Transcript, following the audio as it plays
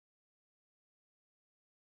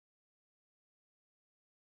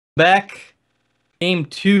Back, game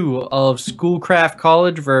 2 of Schoolcraft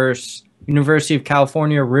College versus University of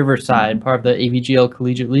California, Riverside, part of the AVGL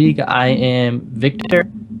Collegiate League. I am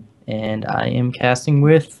Victor, and I am casting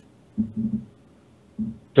with...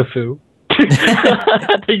 The Foo.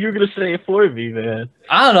 I thought you were going to say it for me, man.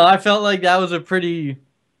 I don't know, I felt like that was a pretty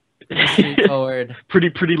straightforward...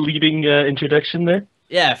 pretty leading introduction there.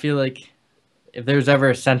 Yeah, I feel like if there's ever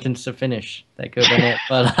a sentence to finish, that could have been it.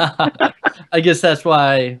 But I guess that's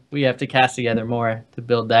why we have to cast together more to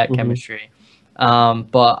build that chemistry.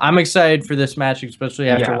 But I'm excited for this match, especially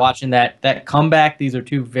after watching that comeback. These are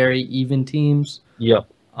two very even teams. Yep.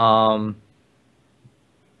 So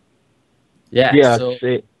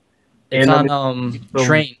it's on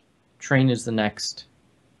Train. Train is the next.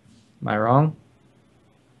 Am I wrong?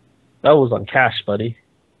 That was on Cash, buddy.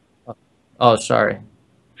 Oh, sorry.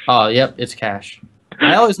 Oh, yep, it's Cash.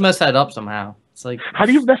 I always mess that up somehow. It's like, how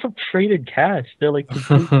do you mess up Train and Cash? They're like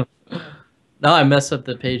no, I mess up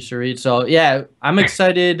the page to read. So yeah, I'm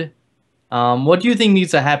excited. What do you think needs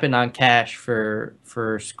to happen on Cash for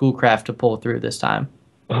Schoolcraft to pull through this time?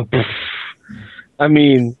 I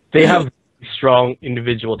mean, they have strong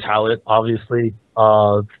individual talent, obviously.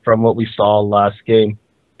 From what we saw last game,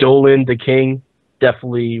 Dolan, the King,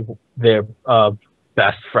 definitely their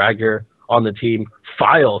best fragger on the team.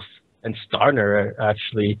 Files and Starner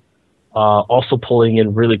actually also pulling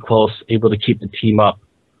in really close, able to keep the team up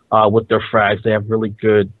with their frags. They have really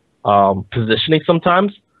good positioning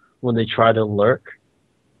sometimes when they try to lurk.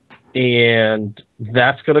 And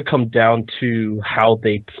that's going to come down to how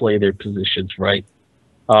they play their positions, right?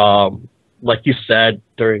 Like you said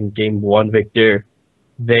during game 1, Victor,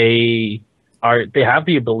 they have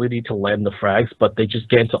the ability to land the frags, but they just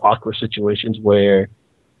get into awkward situations where,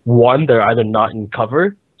 one, they're either not in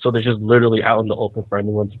cover, so they're just literally out in the open for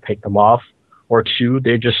anyone to pick them off, or two,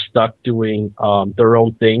 they're just stuck doing their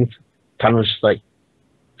own things, kind of just like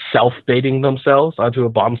self-baiting themselves onto a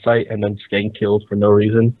bomb site and then just getting killed for no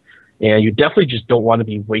reason. And you definitely just don't want to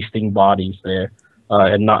be wasting bodies there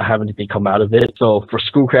and not have anything come out of it. So for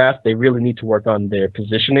Schoolcraft, they really need to work on their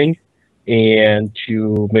positioning and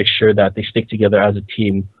to make sure that they stick together as a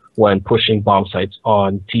team when pushing bomb sites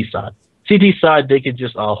on T side. CT side, they could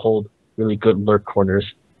just hold really good lurk corners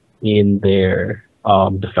in their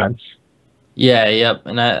defense. Yeah, yep.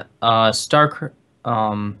 And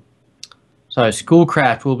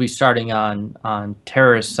Schoolcraft will be starting on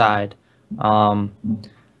Terrorist side,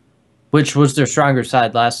 which was their stronger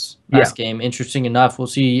side last game. Interesting enough, we'll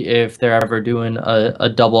see if they're ever doing a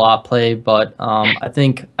double op play. But I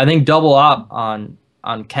think double op on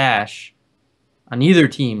Cash on either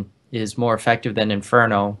team is more effective than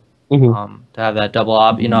Inferno. To have that double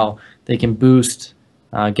op, they can boost,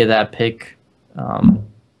 get that pick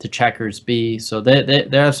to checkers B. So they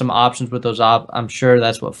have some options with those op. I'm sure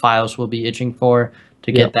that's what Files will be itching for,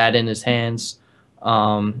 to get that in his hands.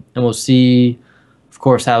 And we'll see, of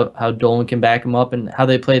course, how Dolan can back him up and how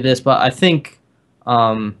they play this. But I think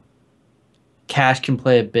Cash can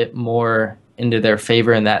play a bit more into their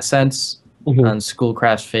favor in that sense, on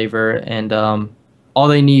Schoolcraft's favor. And all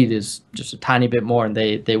they need is just a tiny bit more, and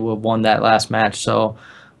they will have won that last match. So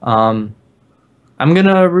I'm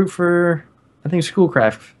gonna root for, I think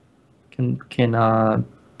Schoolcraft can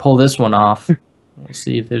pull this one off. We'll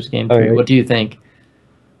see if there's game 3. Right. What do you think?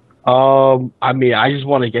 I mean, I just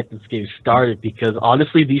want to get this game started because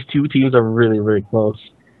honestly, these two teams are really, really close.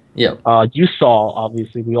 Yep. You saw,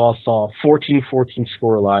 obviously, we all saw 14-14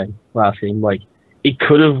 scoreline last game. Like, it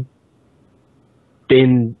could have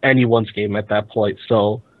been anyone's game at that point.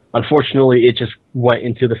 So unfortunately, it just went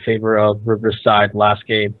into the favor of Riverside last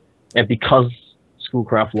game. And because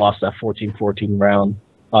Schoolcraft lost that 14-14 round,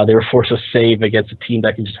 they were forced to save against a team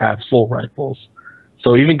that can just have full rifles.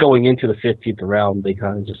 So even going into the 15th round, they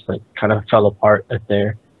kind of fell apart at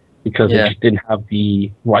there because they just didn't have the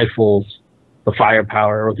rifles, the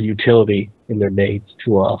firepower, or the utility in their nades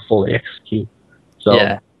to fully execute.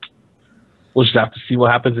 So we'll just have to see what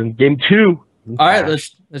happens in game 2. All right,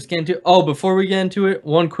 let's get into it. Oh, before we get into it,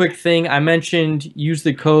 one quick thing. I mentioned use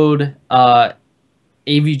the code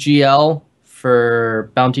AVGL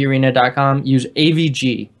for bountyarena.com. Use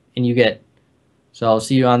AVG and you get. So I'll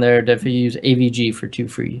see you on there. Definitely use AVG for 2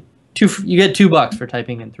 free. You get $2 for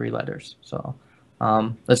typing in 3 letters. So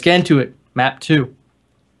let's get into it. Map 2,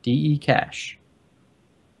 DE Cash.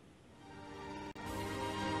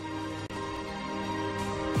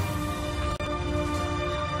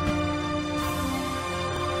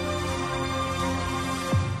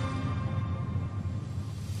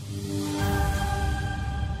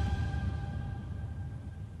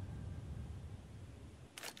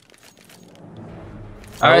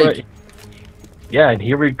 All right. Yeah, and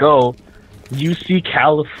here we go. University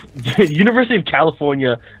of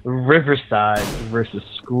California, Riverside versus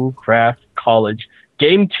Schoolcraft College.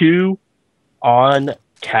 Game 2 on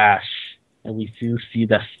cash. And we do see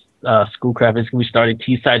that Schoolcraft is going to be starting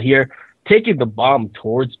T side here, taking the bomb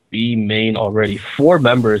towards B main already. 4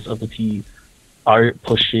 members of the T are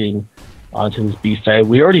pushing onto this B side.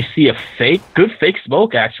 We already see a good fake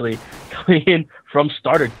smoke actually coming in from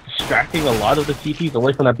starter, distracting a lot of the CTs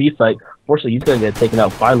away from that B site. Fortunately, he's going to get taken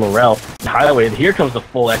out by Laurel. Highway, and here comes the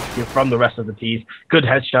full execute from the rest of the Ts. Good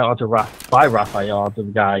headshot onto by Raphael onto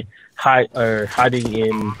the guy hiding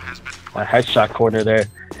in a headshot corner there.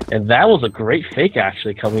 And that was a great fake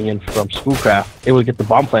actually coming in from Schoolcraft. It would get the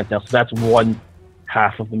bomb plant down, so that's one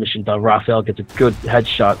half of the mission done. Raphael gets a good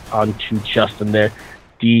headshot onto Justin there.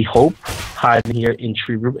 D-Hope hiding here in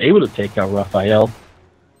tree room, able to take out Raphael.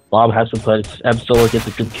 Bomb has been planted. Absol gets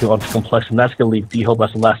a good kill onto Complex, and that's going to leave D-Hope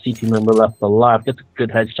as the last CT member left alive. Gets a good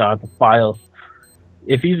headshot onto Files.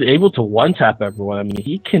 If he's able to one-tap everyone, I mean,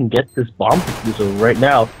 he can get this bomb diffuser right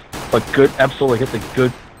now. But good, Absol gets a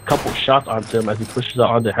good couple shots onto him as he pushes it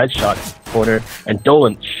onto headshot corner. And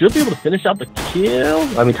Dolan should be able to finish out the kill.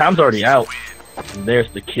 I mean, time's already out. And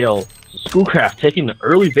there's the kill. So Schoolcraft taking the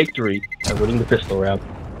early victory and winning the pistol round.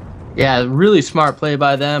 Yeah, really smart play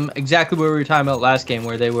by them. Exactly what we were talking about last game,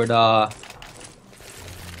 where they would oh,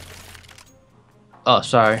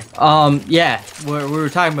 sorry. Yeah, where we were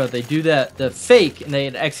talking about they do the fake and they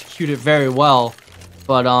execute it very well,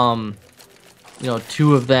 but you know,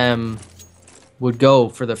 2 of them would go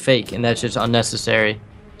for the fake, and that's just unnecessary.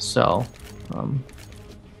 So,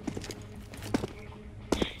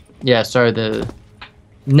 yeah, sorry, the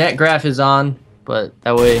net graph is on. But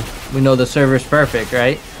that way, we know the server's perfect,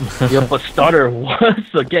 right? Yeah, but Starter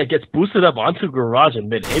gets boosted up onto Garage and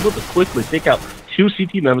mid, able to quickly take out 2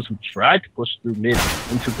 CT members who tried to push through mid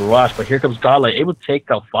into Garage. But here comes Godlight, able to take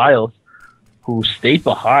out Files, who stayed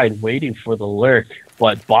behind, waiting for the lurk.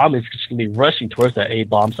 But Bomb is just going to be rushing towards that A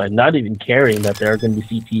bomb side, not even caring that there are going to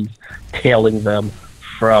be CTs tailing them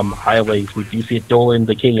from highways. We do see it, Dolan,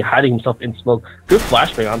 the King, hiding himself in smoke. Good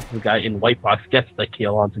flashbang onto the guy in white box, gets the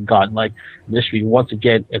kill onto Godlike Mystery. Once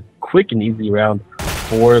again, a quick and easy round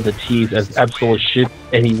for the T's as Absol should,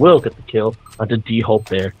 and he will get the kill onto D-Hope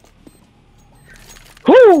there.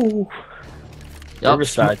 Whoo!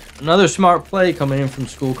 Yep, another smart play coming in from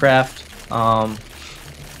Schoolcraft.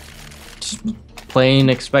 Just playing,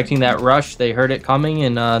 expecting that rush. They heard it coming,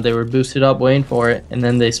 and they were boosted up, waiting for it. And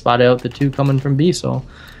then they spotted out the 2 coming from B. So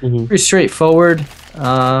pretty straightforward.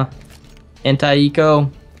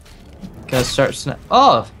 Anti-eco. Gotta start snap.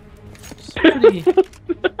 Oh,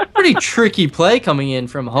 pretty tricky play coming in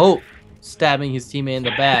from Hope, stabbing his teammate in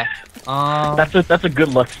the back. That's a good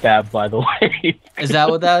luck stab, by the way. Is that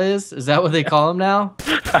what that is? Is that what they call him now?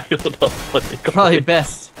 I don't know what they call Probably it.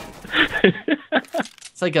 best.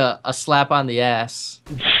 It's like a slap on the ass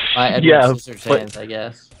by Edward Scissorhands, I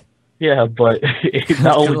guess. Yeah, but it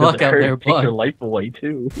not only does it hurt, take your life away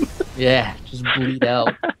too. Yeah, just bleed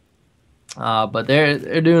out. But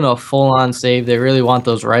they're doing a full-on save. They really want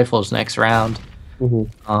those rifles next round.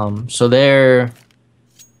 So they're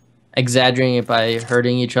exaggerating it by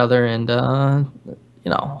hurting each other and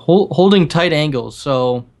you know, holding tight angles.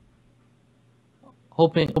 So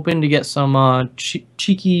hoping to get some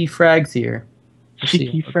cheeky frags here.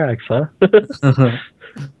 Cheeky frags, huh?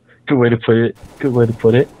 Good way to put it. Good way to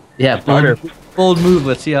put it. Yeah, bold move.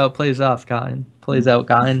 Let's see how it plays out, Guy. I don't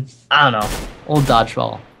know. Old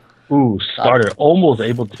dodgeball. Ooh, Starter almost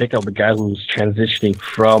able to pick out the guy who's transitioning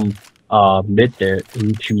from mid there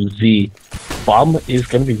into Z. Bomb is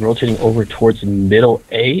going to be rotating over towards the middle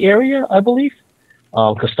A area, I believe.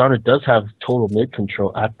 Because Starter does have total mid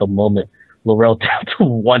control at the moment. Laurel down to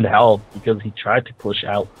 1 health because he tried to push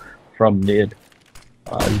out from mid.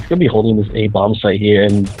 He's going to be holding this A bomb site here,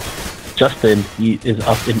 and Justin, he is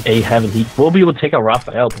up in A heaven. He will be able to take out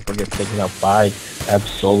Raphael before getting taken out by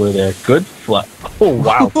Absol there. Good flat. Oh,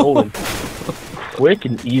 wow. Quick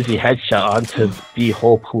and easy headshot onto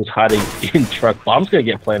D-Hope, who's hiding in truck. Bomb's going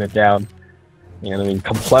to get planted down. And I mean,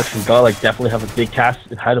 Complex and Godlike definitely have a big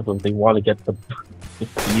task ahead of them. They want to get the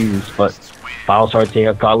fuse, but Files hard to take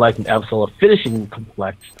out Godlike, and Absol finishing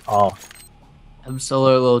Complex off. Absol a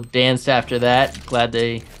little danced after that. Glad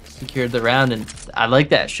they secured the round, and I like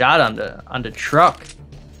that shot on the truck.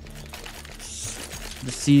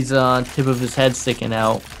 The C's on tip of his head sticking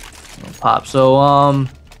out. Pop. So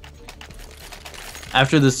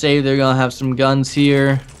after the save, they're gonna have some guns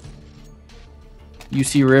here.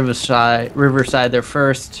 UC Riverside, their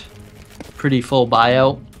first pretty full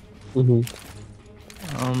buyout.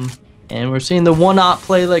 And we're seeing the one-op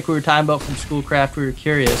play like we were talking about from Schoolcraft. We were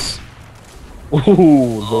curious.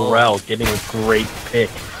 Ooh, Laurel getting a great pick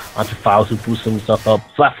onto Files, who boosted himself up.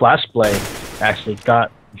 Flat flash play actually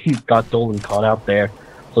got Dolan caught out there.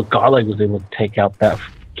 So Garlic was able to take out that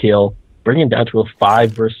kill, bringing it down to a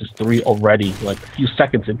 5 versus 3 already, like a few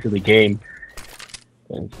seconds into the game.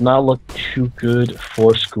 And it's not looking too good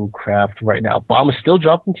for Schoolcraft right now. Bomb is still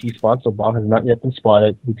dropping T-spawn, so Bomb has not yet been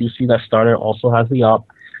spotted. We do see that Starter also has the op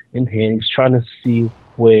in hand. He's trying to see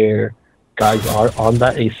where guys are on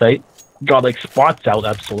that A site. Garlic spots out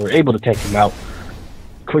Absoler, able to take him out.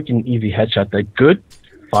 Quick and easy headshot there. Good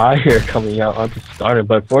fire coming out onto Starter,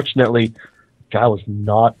 but unfortunately, guy was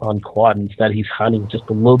not on quad. Instead, he's hiding just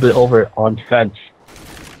a little bit over on fence.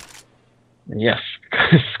 And yes,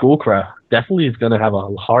 Schoolcraft definitely is going to have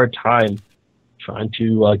a hard time trying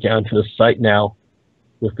to get onto the site now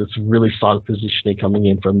with this really solid positioning coming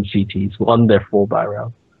in from the CTs on their full buy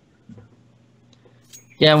round.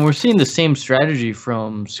 Yeah, and we're seeing the same strategy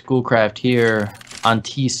from Schoolcraft here on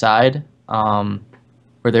T side,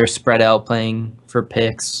 where they're spread out playing for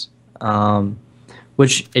picks,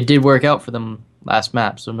 which it did work out for them last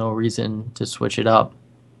map, so no reason to switch it up.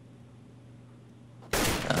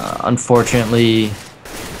 Unfortunately...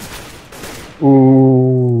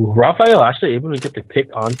 Ooh, Raphael actually able to get the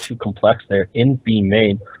pick onto Complex there in B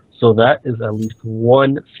main, so that is at least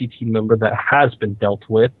one CT member that has been dealt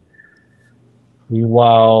with.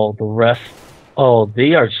 Meanwhile, the rest,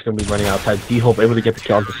 they are just going to be running outside. D-Hope able to get the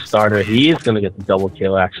kill on the Starter. He is going to get the double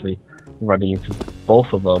kill, actually, running into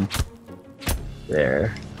both of them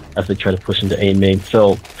there as they try to push into A main.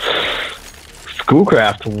 So,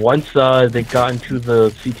 Schoolcraft, once they got into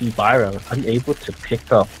the CT buy round, unable to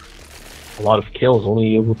pick up a lot of kills,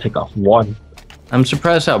 only able to take off 1. I'm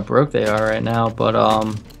surprised how broke they are right now, but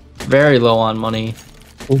very low on money.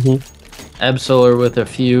 Absoler with a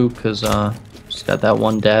few, because just got that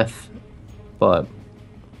 1 death, but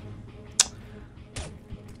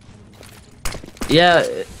yeah,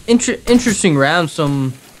 interesting round.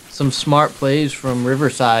 Some smart plays from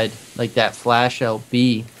Riverside, like that flash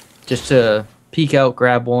LB, just to peek out,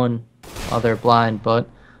 grab 1 while they're blind. But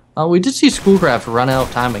we did see Schoolcraft run out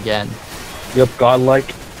of time again. Yep,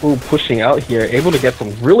 Godlike pushing out here, able to get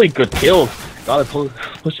some really good kills. Godlike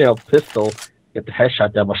pushing out pistol, get the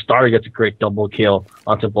headshot down, but Starter gets a great double kill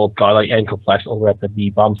onto both Godlike and Complex over at the B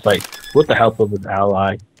bomb site with the help of his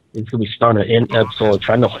ally. It's going to be Starter and Absol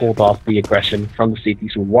trying to hold off the aggression from the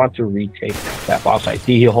CTs who want to retake that bomb site.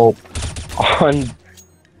 D-Hope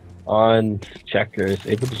on Checkers,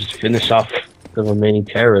 able to just finish off the remaining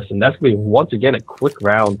terrorists, and that's going to be once again a quick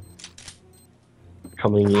round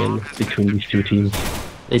coming in between these two teams.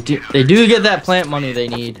 They do get that plant money they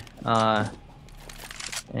need.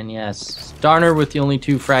 And yes, Starner with the only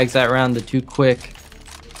 2 frags that round, the 2 quick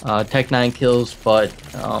Tech 9 kills, but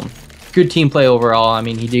good team play overall. I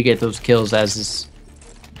mean, he did get those kills as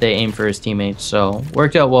they aim for his teammates, so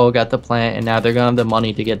worked out well, got the plant, and now they're gonna have the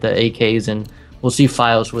money to get the AKs, and we'll see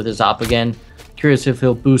Files with his op again. Curious if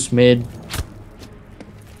he'll boost mid.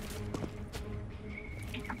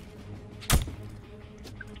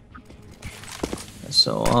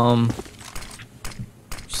 So,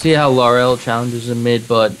 see how Laurel challenges in mid,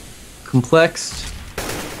 but Complex,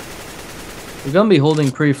 we're going to be holding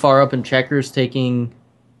pretty far up in Checkers, taking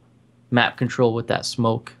map control with that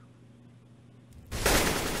smoke.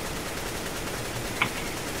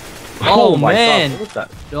 Oh man,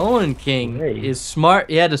 Dolan King is smart.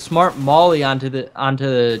 He had a smart molly onto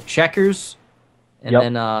the Checkers, and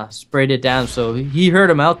then sprayed it down. So he heard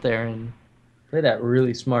him out there and played that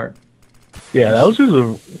really smart. Yeah, that was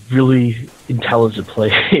a really intelligent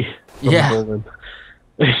play. Yeah.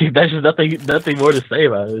 There's just nothing more to say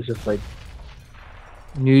about it. It's just like...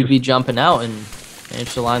 Knew he'd be jumping out and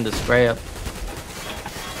managed to line the spray up.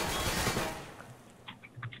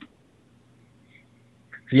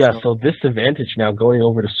 Yeah, so this advantage now going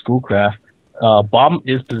over to Schoolcraft. Bomb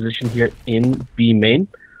is positioned here in B main.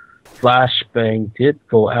 Flashbang did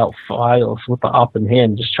go out. Files with the op in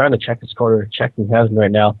hand, just trying to check his corner, checking Hasm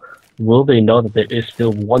right now. Will they know that there is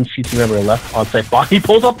still 1 CT member left on site? He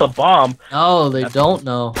pulls up the bomb. Oh, they don't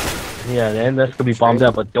know. Yeah, and that's going to be bombed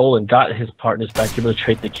out, but Dolan got his partners back, able to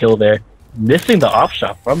trade the kill there. Missing the op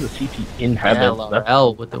shot from the CT in heaven. Yeah,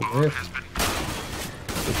 Laurel with the whiff.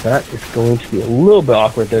 So that is going to be a little bit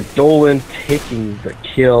awkward there. Dolan taking the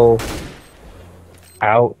kill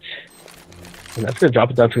out. And that's going to drop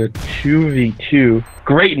it down to a 2v2.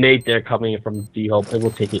 Great nade there coming in from D-Hope. It will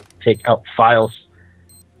take out Files.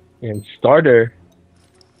 And Starter,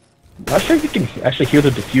 not sure if you can actually hear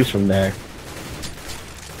the defuse from there.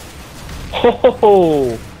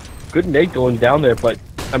 Oh, good nade going down there, but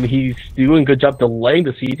I mean, he's doing a good job delaying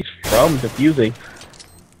the CTs from defusing.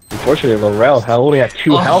 Unfortunately, Laurel only had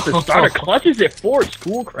 2 health and Starter clutches it for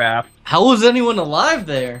Schoolcraft. How was anyone alive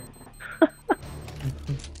there?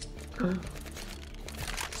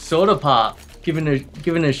 Soda Pop giving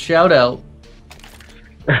a shout out.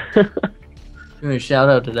 Giving a shout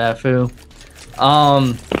out to that fool.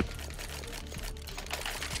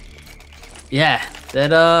 Yeah,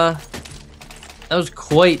 that was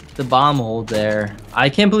quite the bomb hold there. I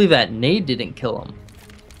can't believe that nade didn't kill him.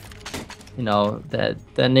 You know, that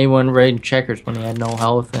nade went right in checkers when he had no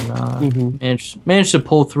health and managed to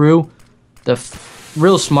pull through.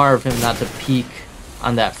 Real smart of him not to peek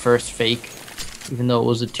on that first fake. Even though it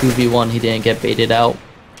was a 2v1, he didn't get baited out.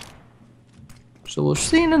 So we're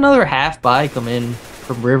seeing another half buy come in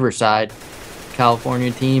from Riverside,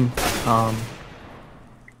 California team.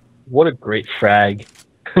 What a great frag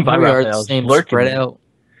by Raphael. Same spread out.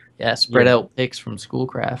 Yeah, spread out picks from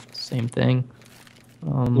Schoolcraft. Same thing.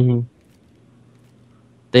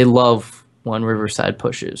 They love when Riverside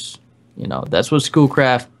pushes. You know, that's what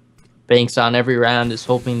Schoolcraft banks on every round, is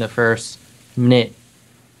hoping the first minute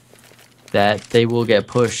that they will get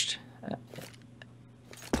pushed.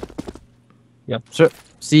 Yep. So,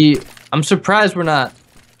 see, I'm surprised we're not,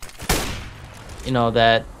 you know,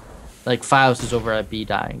 that, like, Files is over at B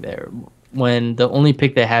dying there, when the only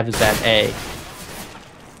pick they have is at A.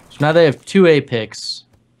 So now they have 2 A picks,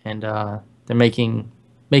 and they're making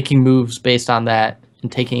moves based on that and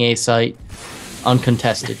taking A site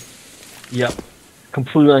uncontested. Yep.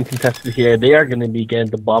 Completely uncontested here. They are going to be getting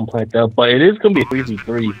the bomb plant out, but it is going to be a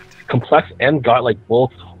 3v3. Complex and Got, like,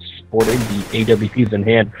 both sporting the AWPs in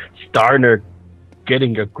hand. Starner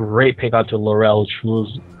getting a great pick onto Laurel,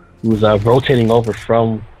 who's rotating over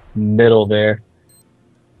from middle there.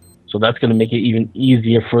 So that's going to make it even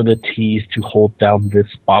easier for the T's to hold down this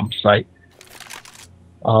bomb site.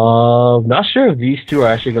 Not sure if these two are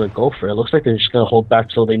actually going to go for it. It looks like they're just going to hold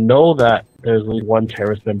back, so they know that there's only one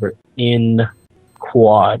terrorist member in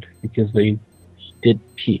quad because they did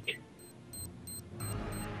peek.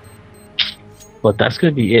 But that's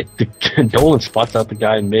going to be it. Dolan spots out the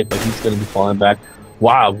guy in mid, but he's going to be falling back.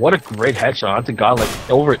 Wow, what a great headshot onto God, like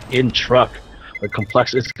over in truck. But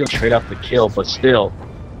Complex is going to trade out the kill, but still,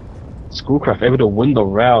 Schoolcraft able to win the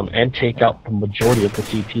round and take out the majority of the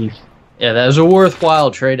CTs. Yeah, that was a worthwhile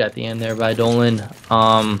trade at the end there by Dolan,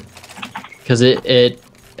 because it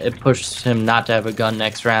pushed him not to have a gun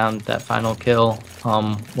next round, that final kill,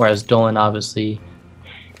 whereas Dolan obviously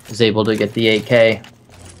is able to get the AK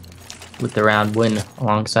with the round win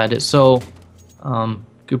alongside it. So,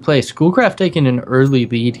 good play. Schoolcraft taking an early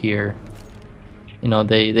lead here. You know,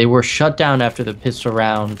 they were shut down after the pistol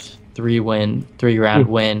round, 3-round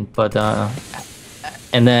win, but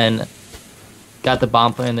and then got the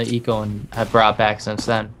bomb play in the eco and have brought back since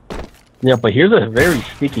then. Yeah, but here's a very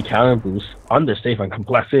sneaky counter boost on the safe on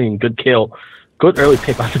Complexity. Good kill. Good early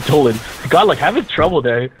pick on the Dolan. Got like having trouble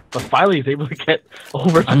there, but finally he's able to get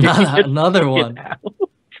over another one.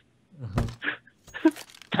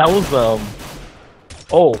 That was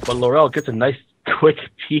oh, but Laurel gets a nice quick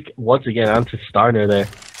peek once again onto Starner there.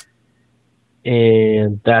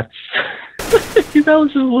 And that's that was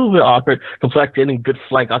just a little bit awkward. Complex getting good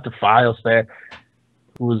flank onto Files there.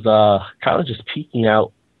 Who was kind of just peeking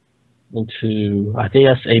out into, I think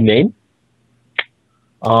that's A main.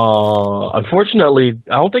 Unfortunately,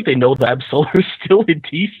 I don't think they know that Absol is still in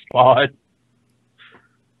T spot.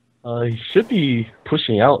 He should be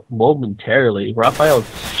pushing out momentarily. Raphael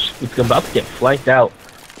is about to get flanked out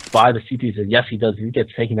by the CTs, and yes, he does. He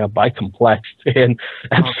gets taken out by Complex, and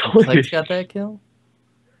Complex got that kill.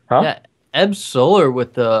 Huh? Yeah, Eb Solar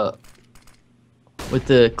with the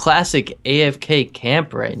classic AFK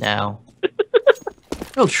camp right now.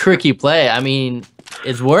 Real tricky play. I mean,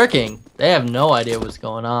 it's working. They have no idea what's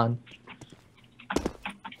going on.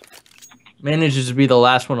 Manages to be the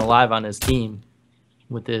last one alive on his team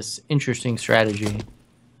with this interesting strategy.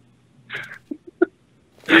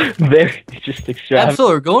 Very interesting strategy.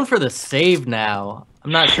 Absolutely, we're going for the save now.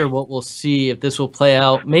 I'm not sure what we'll see, if this will play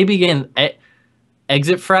out. Maybe again,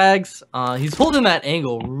 exit frags. He's holding that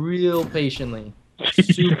angle real patiently.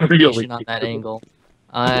 Super really patient on that angle.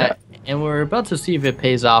 And we're about to see if it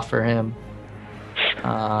pays off for him.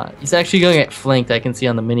 He's actually going to get flanked, I can see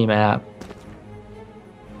on the mini-map.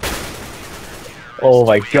 Oh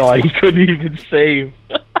my god, he couldn't even save.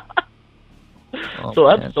 Oh, so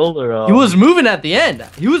that's Solar. He was moving at the end.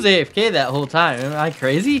 He was AFK that whole time. Am I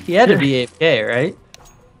crazy? He had to be AFK, right?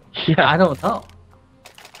 Yeah. I don't know.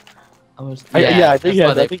 I think he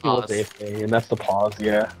was AFK, and that's the pause,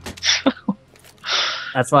 yeah.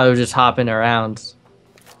 That's why I was just hopping around.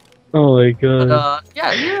 Oh my god. But,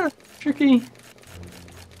 yeah, tricky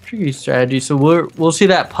tricky strategy. So we'll see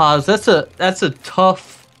that pause. That's a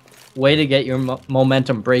tough way to get your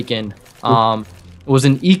momentum break in. It was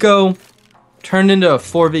an eco, turned into a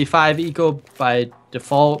 4v5 eco by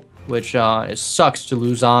default, which it sucks to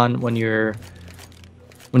lose on when you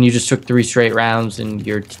just took 3 straight rounds and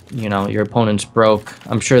your opponent's broke.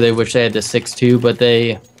 I'm sure they wish they had the 6-2, but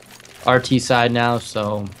they are T side now,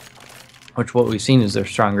 so which what we've seen is their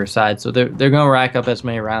stronger side. So they're gonna rack up as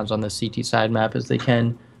many rounds on the CT side map as they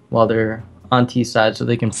can while they're on T side, so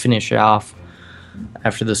they can finish it off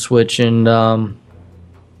after the switch. And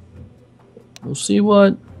we'll see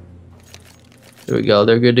what. There we go.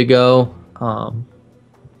 They're good to go.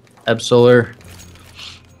 Absolar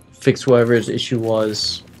fix whatever his issue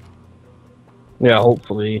was. Yeah,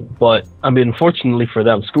 hopefully. But, I mean, unfortunately for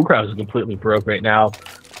them, Schoolcraft is completely broke right now.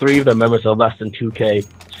 3 of their members are less than 2K.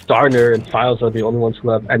 Starner and Files are the only ones who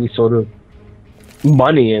have any sort of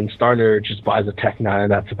money, and Starner just buys a Tech 9,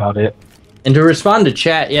 and that's about it. And to respond to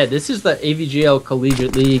chat, yeah, this is the AVGL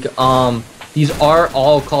Collegiate League. These are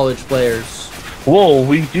all college players. Whoa,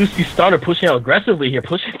 we do see Starner pushing out aggressively here,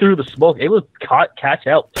 pushing through the smoke, able to catch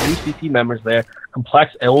out 2 CT members there.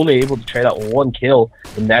 Complex only able to trade out 1 kill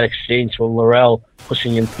in that exchange from Laurel,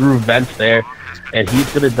 pushing in through vents there. And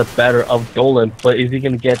he's going to the better of Dolan, but is he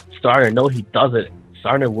going to get Starner? No, he doesn't.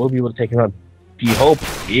 Starner will be able to take him on D-Hope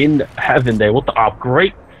in heaven there with the op.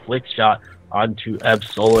 Great flick shot onto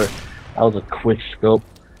Absolar. That was a quick scope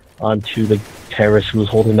onto the terrorist who was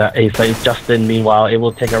holding that A site. Justin, meanwhile,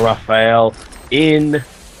 able to take a Raphael in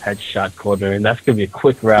headshot corner, and that's going to be a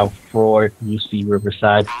quick round for UC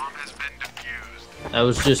Riverside. That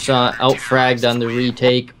was just out-fragged on the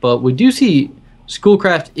retake, but we do see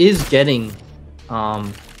Schoolcraft is getting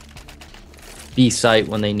B site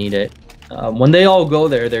when they need it. When they all go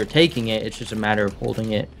there, they're taking it. It's just a matter of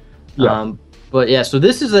holding it. Yeah. But yeah, so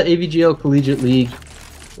this is the AVGL Collegiate League,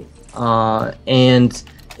 and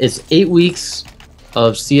it's 8 weeks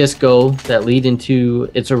of CSGO that lead into,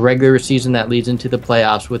 it's a regular season that leads into the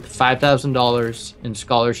playoffs with $5,000 in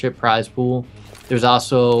scholarship prize pool. There's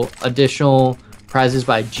also additional prizes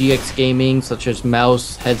by GX Gaming, such as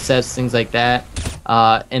mouse, headsets, things like that.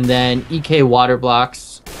 And then EK Water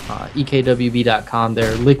Blocks, EKWB.com,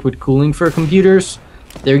 they're liquid cooling for computers.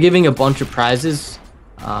 They're giving a bunch of prizes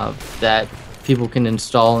that people can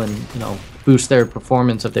install and, boost their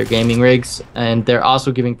performance of their gaming rigs. And they're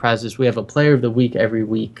also giving prizes. We have a player of the week every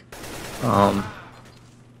week. So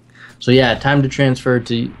yeah, time to transfer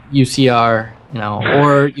to UCR,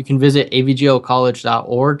 or you can visit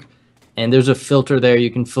avglcollege.org, and there's a filter there. You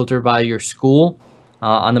can filter by your school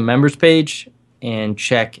on the members page and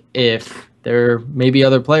check if there may be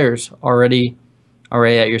other players already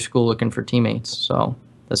at your school looking for teammates. So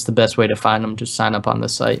that's the best way to find them. Just sign up on the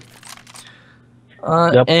site.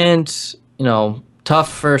 Yep. And tough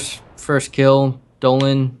first kill.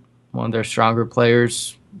 Dolan, one of their stronger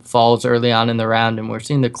players, falls early on in the round, and we're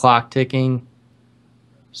seeing the clock ticking.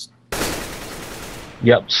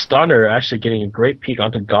 Yep, Stunner actually getting a great peek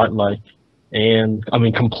onto Godlike. And,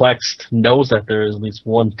 Complex knows that there is at least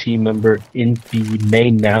 1 team member in the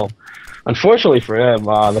main now. Unfortunately for him,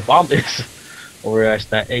 the bomb is over at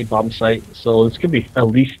that A bomb site, so it's going to be at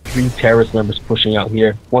least 3 terrorist members pushing out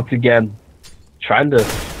here. Once again, trying to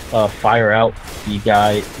fire out the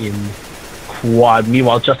guy in quad.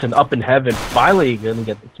 Meanwhile, Justin up in heaven, finally going to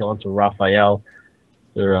get the kill onto Raphael.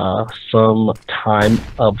 There's some time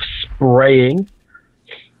of spraying.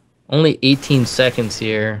 Only 18 seconds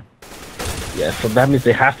here. Yeah, so that means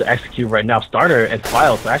they have to execute right now. Starter and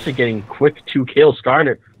Files are actually getting quick 2 kills.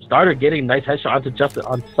 Starter getting a nice headshot onto Justin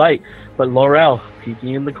on site, but Laurel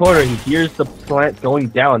peeking in the corner. He hears the plant going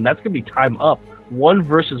down. That's going to be time up. 1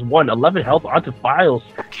 versus 1. 11 health onto Files.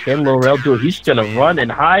 Can Laurel do it? He's going to run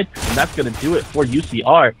and hide, and that's going to do it for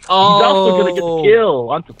UCR. Oh, he's also going to get the kill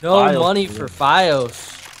onto Files. No money for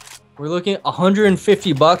Fios. We're looking at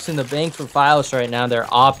 $150 in the bank for Fios right now.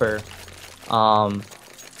 Their opper.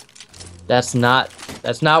 That's not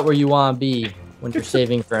where you want to be when you're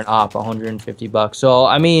saving for an op, $150. So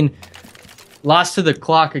lost to the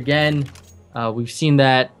clock again. We've seen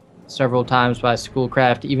that several times by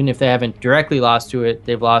Schoolcraft. Even if they haven't directly lost to it,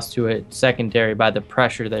 they've lost to it secondary by the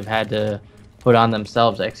pressure they've had to put on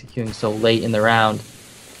themselves executing so late in the round.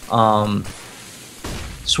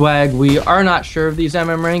 Swag, we are not sure of these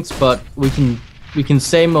MM ranks, but we can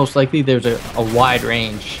say most likely there's a wide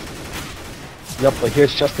range. Yep, but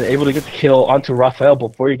here's Justin able to get the kill onto Raphael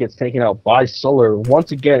before he gets taken out by Solar.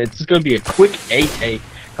 Once again, it's just going to be a quick AK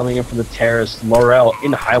coming in from the terrorist. Laurel in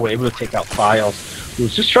the highway able to take out Files. He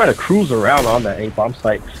was just trying to cruise around on that A bomb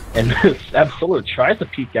site, and Absol tries to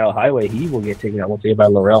peek out highway. He will get taken out once again by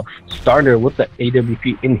Laurel. Starter with the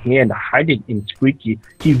AWP in hand, hiding in Squeaky.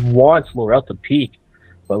 He wants Laurel to peek,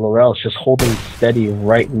 but Laurel is just holding steady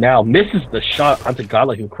right now. Misses the shot onto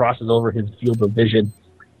Gala, who crosses over his field of vision.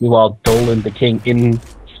 Meanwhile, Dolan, the king, in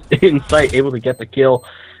sight, able to get the kill,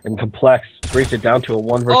 and Complex brings it down to a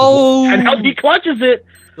 1 versus 1. And how he clutches it!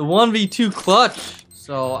 The 1v2 clutch.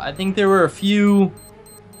 So I think there were a few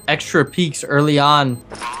extra peaks early on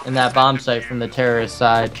in that bomb site from the terrorist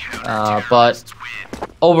side. But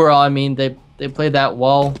overall, I mean, they played that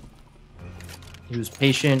well. He was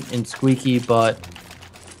patient and Squeaky, but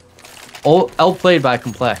outplayed by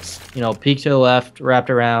Complex. You know, peek to the left, wrapped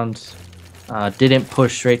around, didn't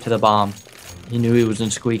push straight to the bomb. He knew he was in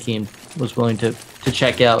Squeaky and was willing to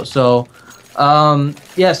check out. So,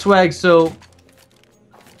 yeah, Swag, so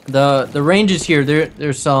the ranges here,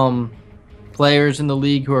 there's some players in the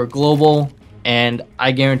league who are global, and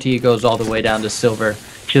I guarantee it goes all the way down to silver,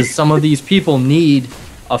 because some of these people need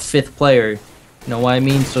a 5th player. You know what I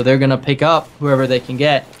mean? So they're going to pick up whoever they can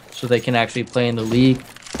get so they can actually play in the league,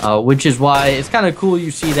 which is why it's kind of cool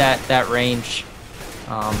you see that range.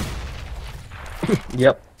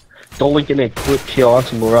 Yep. Dolan getting a quick kill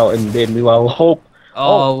onto Laurel, and then meanwhile, Hope.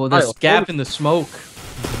 Oh, this gap in the smoke.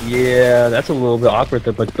 Yeah, that's a little bit awkward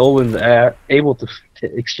there, but Dolan's able to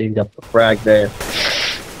exchange up the frag there.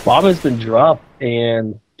 Bomb has been dropped,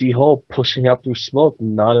 and D-Hope pushing out through smoke.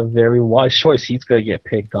 Not a very wise choice. He's going to get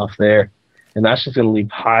picked off there. And that's just going to leave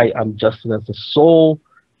High on Justin as the sole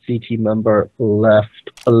CT member left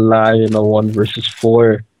alive in a 1 versus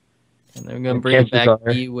 4. And they're going to bring it back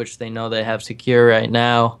B, which they know they have secure right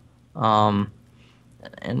now.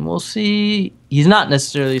 And we'll see. He's not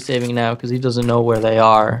necessarily saving now because he doesn't know where they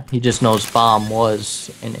are. He just knows bomb was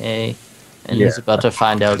in A, and he's about to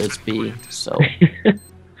find out it's B. So,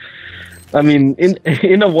 I mean,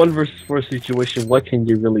 in a 1 versus 4 situation, what can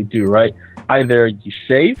you really do, right? Either you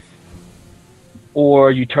save,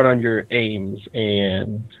 or you turn on your aims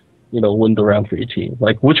and win the round for your team.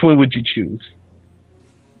 Like, which one would you choose?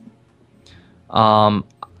 I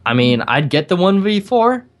mean, I'd get the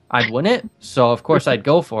 1v4. I'd win it, so of course I'd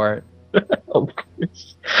go for it.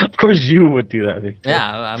 Of course you would do that, Victor.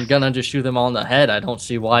 Yeah, I'm gonna just shoot them all in the head. I don't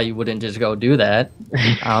see why you wouldn't just go do that.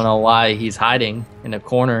 I don't know why he's hiding in a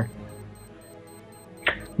corner.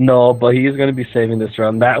 No, but he is going to be saving this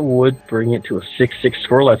round. That would bring it to a 6-6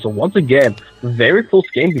 scoreline. So once again, very close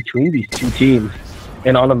game between these two teams.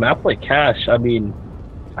 And on a map like Cash, I mean,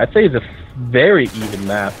 I'd say it's a very even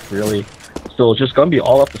map, really. So it's just going to be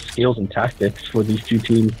all up to skills and tactics for these two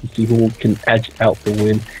teams to see who can edge out the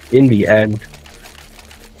win in the end.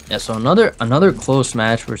 Yeah, so another close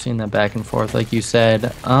match. We're seeing that back and forth, like you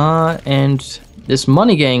said. And this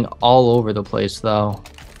money gang all over the place, though.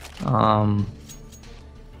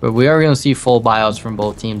 But we are going to see full buyouts from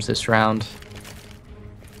both teams this round.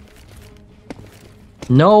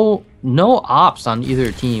 No ops on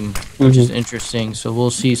either team, which is interesting. So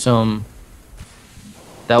we'll see some...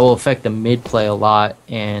 That will affect the mid play a lot,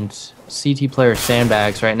 and CT player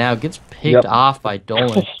Sandbags right now gets picked off by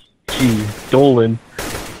Dolan. Geez, Dolan.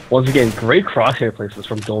 Once again, great crosshair places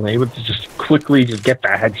from Dolan, able to just quickly get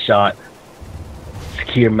that headshot.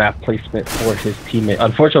 Secure map placement for his teammate.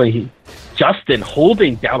 Unfortunately, Justin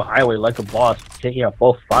holding down highway like a boss, taking out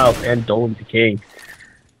both Files and Dolan the King.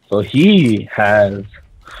 So he has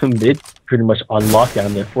mid pretty much on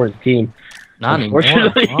lockdown there for his team. Not anymore.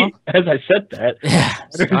 Unfortunately, as I said that,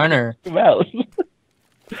 Starner.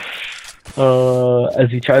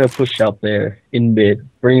 As he tried to push out there in mid,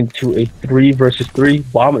 bringing to a 3 versus 3.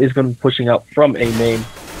 Bomb is going to be pushing out from A main,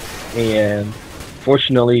 and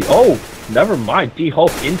fortunately, never mind.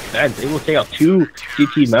 D-Hope in fence, able to take out 2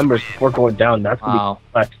 CT members before going down. That's going to be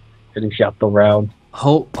complex, finish out the round.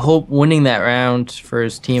 Hope winning that round for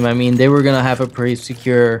his team. I mean, they were going to have a pretty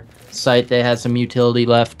secure site. They had some utility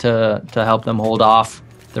left to help them hold off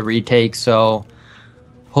the retake. So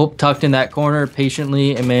Hope tucked in that corner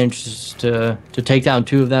patiently and manages to take down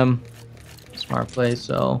 2 of them. Smart play.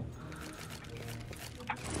 So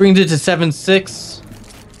brings it to 7-6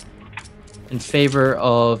 in favor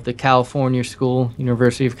of the California school,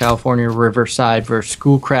 University of California Riverside versus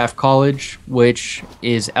Schoolcraft College, which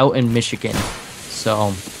is out in Michigan. So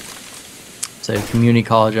it's a community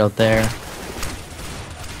college out there.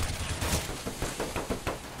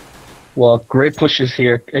 Well, great pushes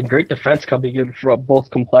here and great defense coming in from both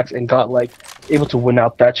Complex and Godlike, able to win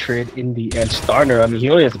out that trade in the end. Starner, I mean, he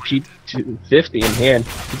only has a P250 in hand.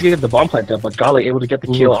 He's going to get the bomb plant down, but Godlike able to get the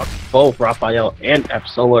kill on both Raphael and F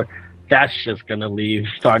Solar. That's just going to leave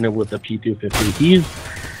Starner with the P250.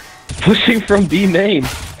 pushing from B main.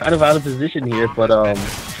 Kind of out of position here, but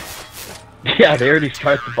yeah, they already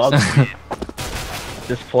started the bomb. At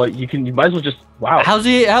this point, you might as well just wow. How's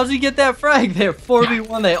he get that frag there?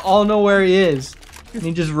 4v1, they all know where he is. And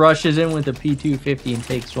he just rushes in with the P250 and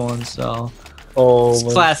takes one, so it's a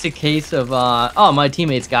classic case of oh, my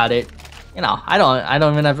teammates got it. You know, I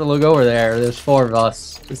don't even have to look over there. There's 4 of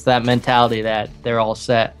us. It's that mentality that they're all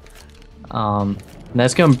set. And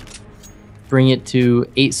that's gonna bring it to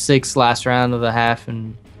 8-6 last round of the half,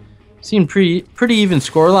 and seemed pretty even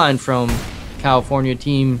scoreline from California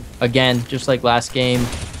team. Again, just like last game,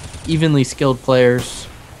 evenly skilled players,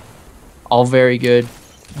 all very good,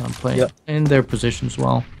 playing in their positions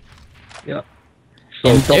well. Yep.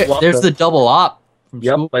 So there's the double op.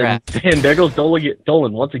 Yep, and there goes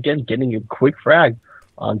Dolan once again getting a quick frag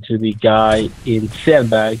onto the guy in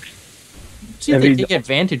sandbags. See if they take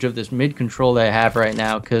advantage of this mid control they have right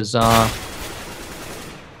now, because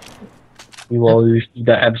we will see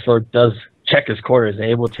that Absolor does check his corners,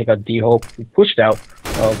 able to take out D-Hope, who pushed out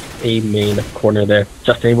of a main corner there,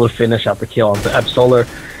 just able to finish out the kill on the Absolor.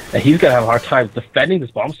 And he's gonna have a hard time defending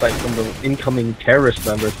this bomb site from the incoming terrorist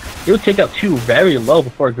members. He'll take out 2 very low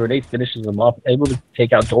before a grenade finishes them off, able to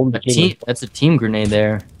take out Dolan the King. That's a team grenade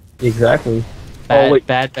there. Exactly.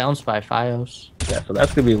 Bad bounce by Fios. Yeah, so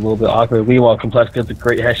that's gonna be a little bit awkward. Meanwhile, Complex gets a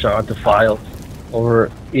great headshot onto Fios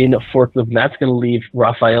over in Forklift, and that's gonna leave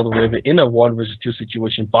Raphael the Raven in a 1 versus 2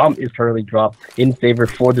 situation. Bomb is currently dropped in favor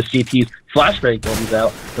for the CTs. Flashbang comes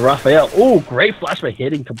out. The Raphael, oh, great flashbang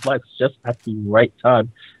hitting Complex just at the right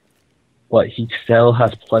time. But he still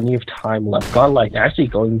has plenty of time left. Godlike actually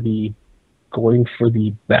going for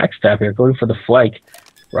the backstab here, going for the flank.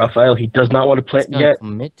 Raphael, he does not want to plant yet.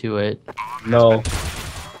 Commit to it. No.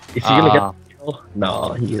 Is he gonna get the kill?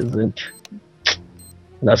 No, he isn't.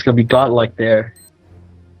 And that's gonna be Godlike there,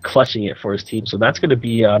 clutching it for his team. So that's gonna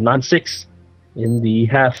be 9-6 in the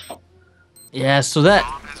half. Yeah. So that,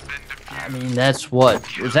 I mean, that's what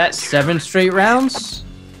was that 7 straight rounds?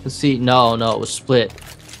 Let's see. No, it was split.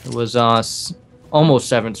 It was almost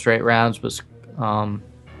 7 straight rounds, but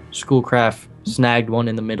Schoolcraft snagged one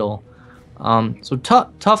in the middle. So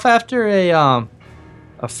tough after a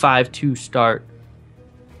 5-2 start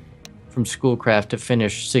from Schoolcraft to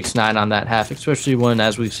finish 6-9 on that half, especially when,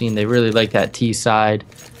 as we've seen, they really like that T side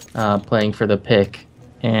playing for the pick.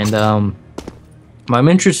 And I'm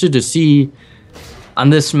interested to see on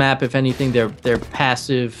this map, if anything, their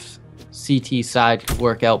passive CT side could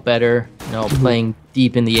work out better. You know, playing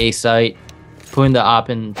deep in the A site, putting the op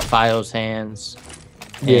in Fio's hands,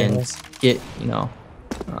 and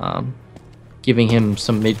giving him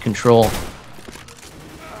some mid control.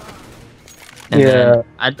 And then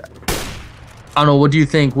I don't know. What do you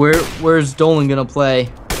think? Where's Dolan gonna play?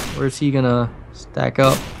 Where's he gonna stack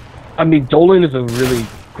up? I mean, Dolan is a really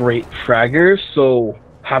great fragger, so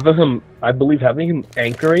I believe having him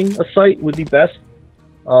anchoring a site would be best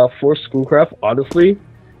for Schoolcraft. Honestly,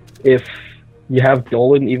 if you have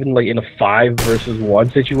Dolan even like in a 5 versus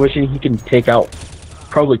 1 situation, he can take out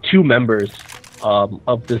probably 2 members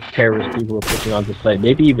of this terrorist group who are pushing on the site,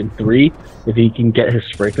 maybe even 3 if he can get his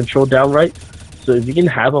spray control down right. So if you can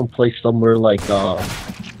have him play somewhere like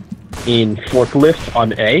in Forklift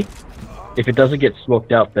on A, if it doesn't get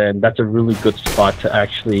smoked out, then that's a really good spot to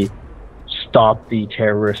actually stop the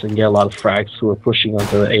terrorists and get a lot of frags who are pushing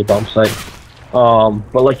onto the A bomb site.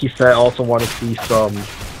 But like you said, I also want to see some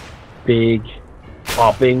big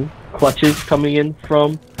popping clutches coming in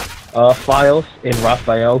from Fios and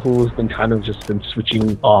Raphael, who has been kind of just been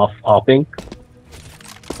switching off opping.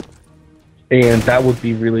 And that would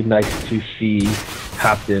be really nice to see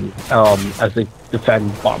happen as they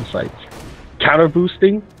defend bomb sites. Counter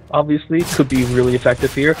boosting, obviously, could be really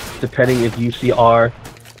effective here, depending if UCR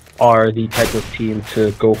are the type of team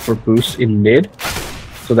to go for boosts in mid.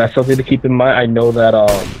 So that's something to keep in mind. I know that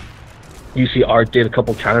UCR did a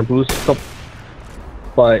couple counter boosts,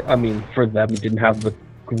 but I mean, for them, it didn't have the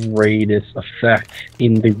greatest effect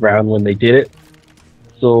in the round when they did it.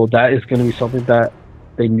 So that is going to be something that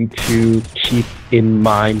they need to keep in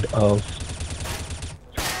mind of.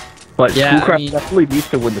 But yeah, Schoolcraft definitely needs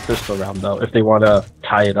to win the pistol round, though, if they want to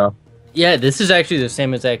tie it up. Yeah, this is actually the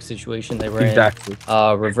same exact situation they were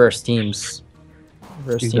in. Reverse teams.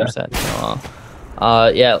 Team set.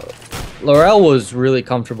 Yeah, Laurel was really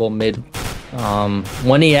comfortable mid.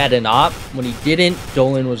 When he had an op, when he didn't,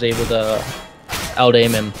 Dolan was able to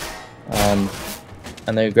out-aim him on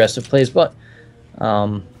the aggressive plays. But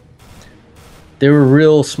they were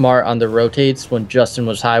real smart on the rotates when Justin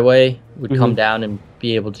was highway, would come down and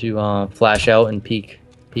be able to flash out and peek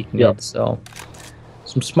mid. So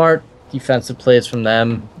some smart defensive plays from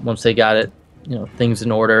them once they got it, things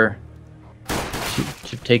in order.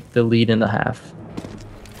 to take the lead in the half.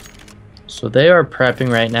 So they are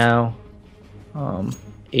prepping right now.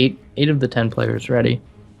 8 of the 10 players ready.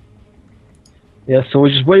 Yeah, so we're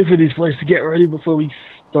just waiting for these players to get ready before we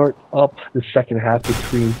start up the second half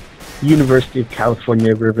between University of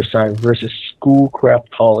California, Riverside versus Schoolcraft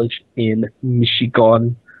College in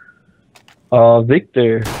Michigan.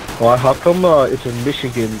 Victor, well, how come it's a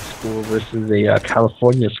Michigan school versus a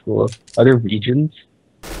California school? Are there regions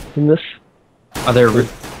in this? Are there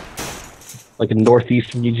like a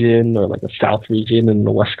Northeast region or like a South region and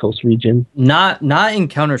the West Coast region? Not in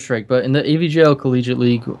Counter-Strike, but in the AVGL Collegiate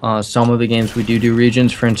League, some of the games we do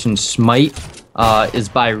regions. For instance, Smite is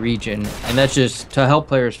by region, and that's just to help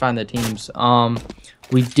players find the teams.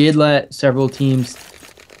 We did let several teams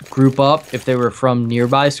group up if they were from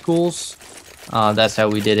nearby schools. That's how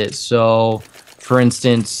we did it. So, for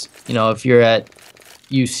instance, if you're at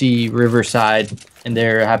UC Riverside and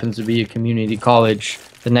there happens to be a community college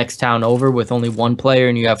the next town over with only one player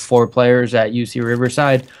and you have 4 players at UC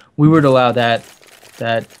Riverside, we would allow that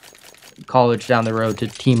college down the road to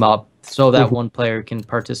team up so that one player can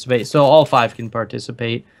participate. So all 5 can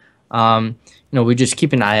participate. We just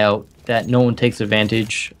keep an eye out that no one takes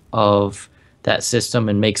advantage of that system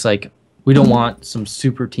and makes we don't want some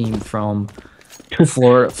super team from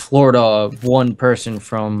Florida, one person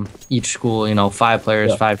from each school, 5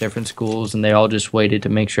 players, 5 different schools, and they all just waited to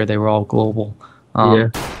make sure they were all global.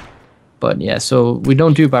 But yeah, so we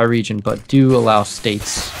don't do by region, but do allow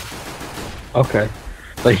states. Okay.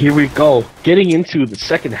 But here we go. Getting into the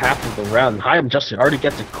second half of the round. Hi, I'm Justin. Already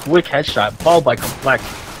gets a quick headshot, followed by Complex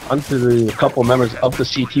onto the couple members of the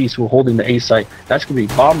CTs who are holding the A site. That's going to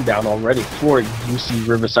be bombed down already for UC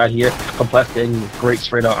Riverside here. Complex getting great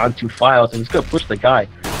straight on onto Files, and he's going to push the guy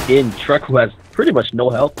in Trek who has pretty much no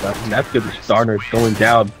health left, and that's going to be Starner going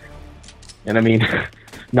down. And I mean,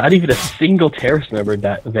 not even a single terrorist member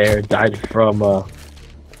that there died from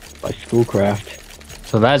by Schoolcraft.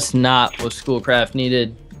 So that's not what Schoolcraft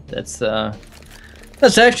needed. That's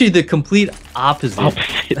actually the complete opposite.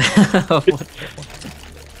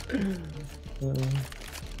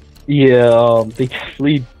 Yeah, they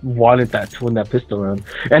definitely wanted that to win that pistol round.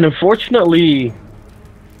 And unfortunately,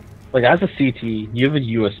 as a CT, you have a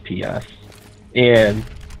USPS. And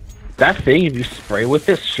that thing, if you spray with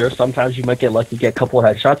it, sure, sometimes you might get lucky, get a couple of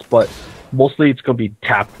headshots, but mostly it's going to be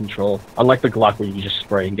tap control. Unlike the Glock where you just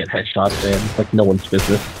spray and get headshots and it's like no one's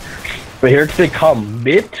business. But here they come,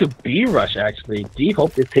 mid to B rush actually.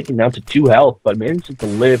 D-Hope is taken down to 2 health, but manages to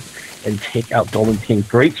live and take out Dolan King.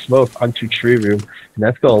 Great smoke onto Tree Room, and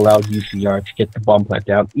that's going to allow UCR to get the bomb plant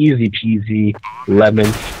down. Easy peasy, lemon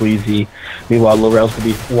squeezy. Meanwhile, Laurel's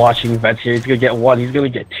going to be watching vents here. He's going to get 1, he's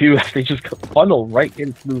going to get 2. They just funnel right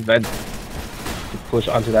in through vents to push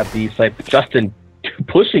onto that B site. But Justin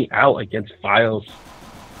pushing out against Files,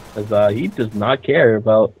 as he does not care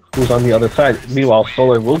about who's on the other side. Meanwhile,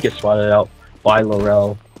 Solar will get spotted out by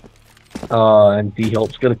Laurel, and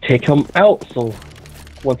D-Hope's going to take him out. So,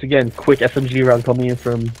 once again, quick SMG round coming in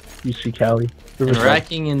from UC Cali. And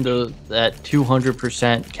racking into that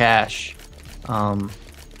 200% cash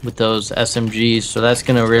with those SMGs, so that's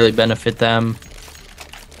going to really benefit them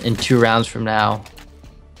in 2 rounds from now.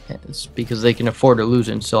 It's because they can afford to lose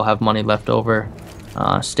and still have money left over.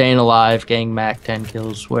 Staying alive, getting Mac 10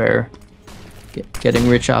 kills, where getting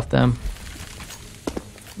rich off them.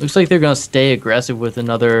 Looks like they're going to stay aggressive with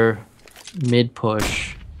another mid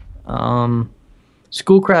push.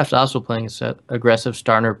 Schoolcraft's also playing aggressive.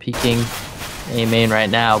 Starner peeking A main right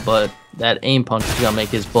now, but that aim punch is going to make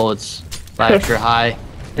his bullets fly extra high.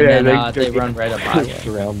 And then they run right up high.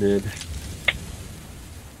 Surrounded.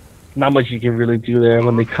 Not much you can really do there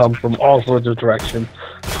when they come from all sorts of directions.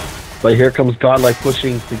 But here comes Godlike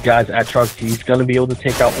pushing the guys at Truck. He's going to be able to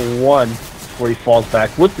take out 1 before he falls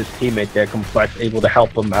back with his teammate there, Complex, able to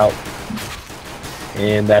help him out.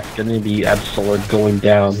 And that's going to be Absolute going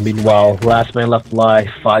down. Meanwhile, last man left alive,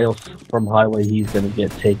 Files from Highway, he's going to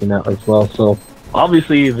get taken out as well. So,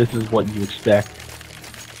 obviously, this is what you expect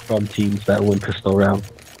from teams that win pistol round.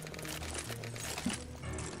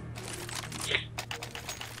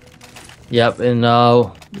 Yep, and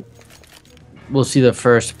we'll see the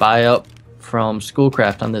first buy up from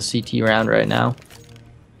Schoolcraft on the CT round right now.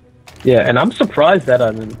 Yeah, and I'm surprised that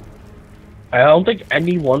I don't think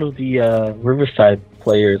any one of the Riverside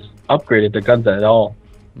players upgraded their guns at all.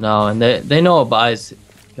 No, and they know a buy's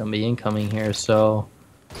gonna be incoming here, so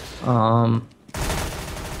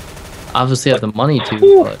obviously have the money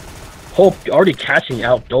to. But Hope already catching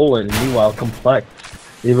out Dolan, and meanwhile Complex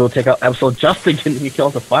able to take out Absolute Justin getting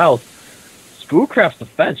kills the Files. Schoolcraft's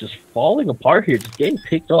defense just falling apart here, just getting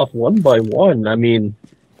picked off one by one. I mean,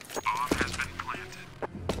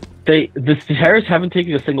 the terrorists haven't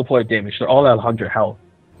taken a single point of damage. They're all at 100 health.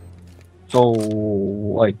 So,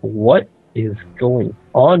 like, what is going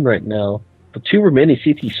on right now? The two remaining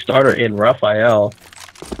CT starter in Raphael.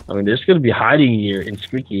 I mean, they're just going to be hiding here in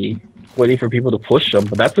Squeaky, waiting for people to push them,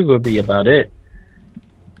 but that's going to be about it.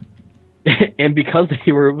 And because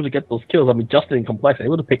they were able to get those kills, I mean, Justin and Complex are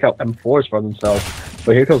able to pick out M4s for themselves.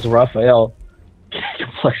 But here comes Raphael.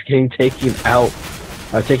 Complex taking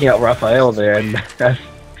out Raphael there, and that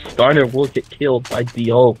Starter will get killed by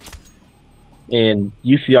D-Hope. And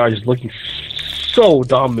UCR is looking so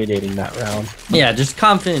dominating that round. Yeah, just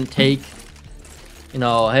confident take. You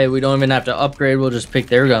know, hey, we don't even have to upgrade. We'll just pick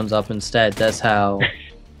their guns up instead. That's how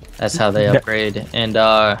they upgrade. And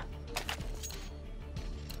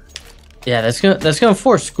yeah, that's gonna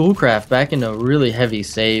force Schoolcraft back into a really heavy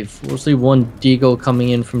save. We'll see one deagle coming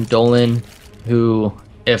in from Dolan, who,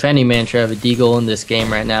 if any man should have a deagle in this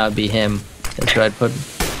game right now, it'd be him.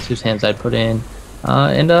 That's whose hands I'd put in.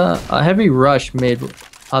 And a heavy rush made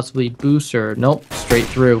possibly booster. Nope, straight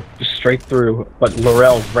through. Just straight through. But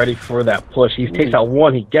Laurel's ready for that push. He takes out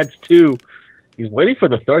one, he gets two. He's waiting for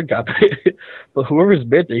the third guy. But whoever's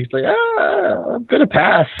mid there, he's like, I'm gonna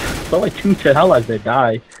pass. It's only 2 to hell as they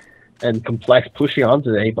die. And Complex pushing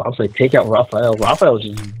onto the A-bombs. They take out Raphael. Raphael's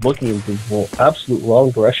just looking in the absolute wrong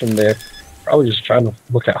direction there. Probably just trying to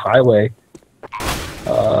look at highway.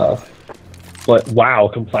 But wow,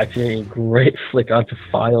 Complex getting a great flick onto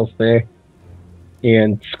Files there.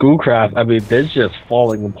 And Schoolcraft, I mean, they're just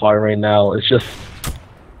falling apart right now. It's just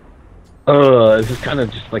kind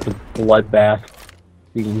of just like a bloodbath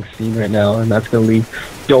being seen right now, and that's gonna leave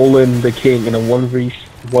Dolan the King in a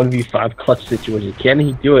 1v5 clutch situation. Can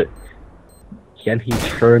he do it? Can he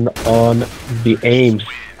turn on the aims?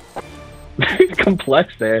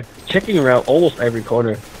 Complex there, checking around almost every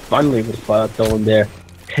corner. Finally able to spot out Dolan there,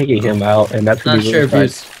 taking him out, and that's gonna Not be sure if he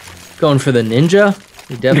was going for the ninja.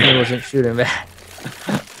 He definitely wasn't shooting back.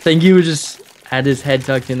 I think he was just had his head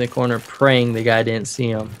tucked in the corner, praying the guy didn't see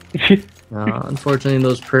him. Unfortunately,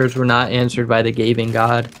 those prayers were not answered by the Gavin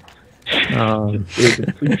God. Oh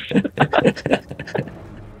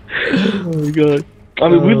my god. I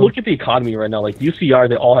mean, we look at the economy right now. Like, UCR,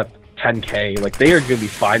 they all have 10K. Like, they are going to be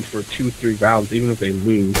fine for 2-3 rounds, even if they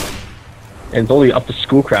lose. And it's only up to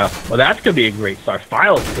Schoolcraft. Well, that's going to be a great start.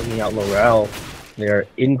 Files taking out Laurel. They're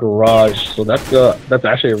in Garage. So that's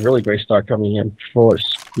actually a really great start coming in for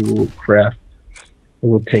Schoolcraft.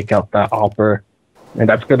 We'll take out that Opper. And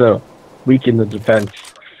that's going to weaken the defense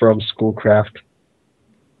from Schoolcraft.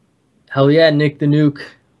 Hell yeah, Nick the Nuke.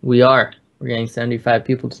 We're getting 75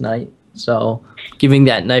 people tonight. So, giving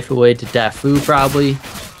that knife away to Dafu probably.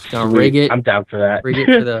 Gonna rig it. I'm down for that. Rig it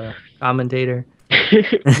for the commentator.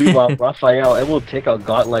 Meanwhile, Raphael able to take out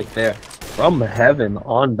Godlike there from heaven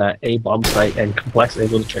on that A-bomb site, and Complex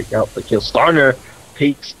able to check out the kill. Starner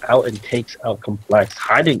takes out Complex,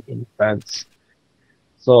 hiding in fence.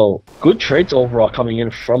 So, good trades overall coming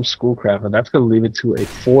in from Schoolcraft, and that's going to leave it to a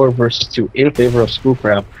 4 versus 2 in favor of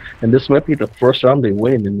Schoolcraft. And this might be the first round they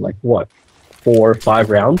win in, like, what, 4 or 5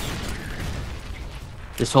 rounds?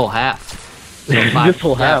 This whole half. So this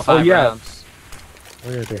whole half. Oh, yeah. Rounds.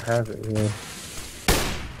 Oh, yeah, they have it, yeah.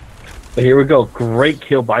 But here we go. Great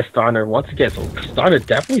kill by Starner. Once again, so Starner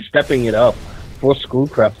definitely stepping it up for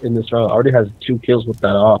Schoolcraft in this round. Already has 2 kills with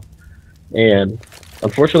that off. And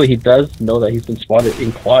unfortunately, he does know that he's been spotted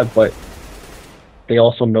in quad, but they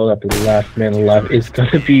also know that the last man alive is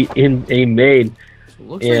going to be in a main.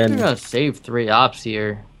 Looks like they're going to save 3 ops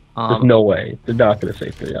here. There's no way. They're not going to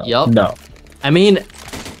save 3 ops. Yep. No. I mean,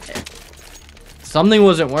 something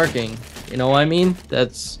wasn't working. You know what I mean?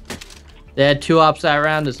 They had 2 ops that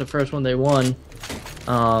round. It's the first one they won.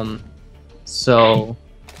 So,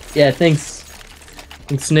 yeah, thanks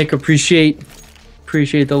Nick. Appreciate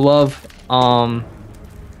the love.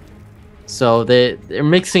 So they're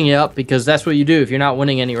mixing it up because that's what you do. If you're not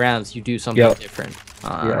winning any rounds, you do something different.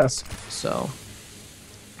 Yes. So,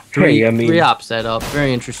 3 ops set up.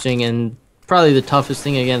 Very interesting, and probably the toughest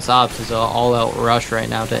thing against ops is an all-out rush right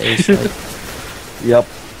now to A site. Yep.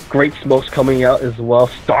 Great smokes coming out as well.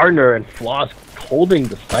 Starner and Floss holding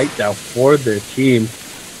the site down for their team.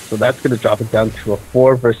 So that's going to drop it down to a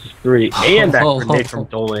 4 versus 3. And that grenade from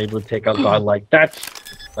Dolan able to take out Godlike. That's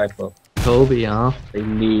the type of Kobe, huh? They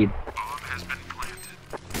need.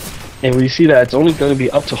 And we see that it's only going to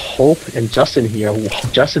be up to Hope and Justin here.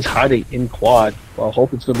 Justin's hiding in quad, while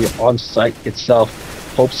Hope is going to be on site itself.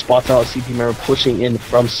 Hope spots out a CT member pushing in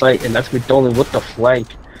from site, and that's going to be Dolan with the flank.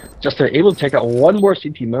 Justin able to take out one more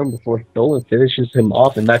CT member before Dolan finishes him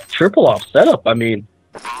off, and that triple off setup, I mean,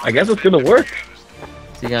 I guess it's going to work.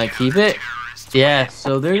 Is he going to keep it? Yeah,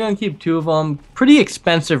 so they're going to keep two of them. Pretty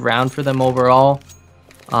expensive round for them overall.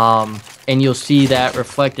 And you'll see that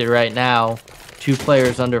reflected right now. 2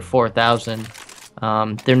 players under 4,000.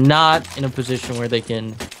 They're not in a position where they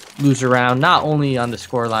can lose a round, not only on the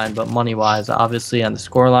scoreline, but money-wise. Obviously, on the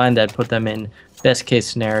scoreline, that put them in best-case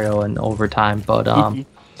scenario and overtime. But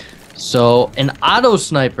so an auto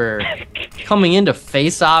sniper coming in to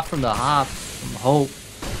face off from the hop from Hope.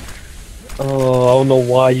 Oh, I don't know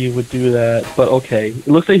why you would do that, but okay. It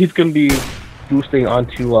looks like he's gonna be boosting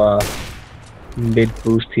onto mid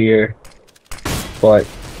boost here, but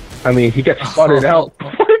I mean he gets spotted out.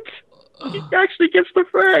 What? He actually gets the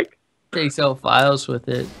frag. Takes out Files with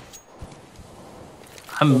it.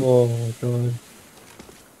 Oh my god.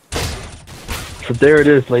 So there it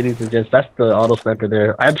is, ladies and gents. That's the auto sniper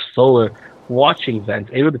there. Absol watching Vent,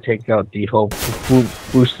 able to take out D-Hope, who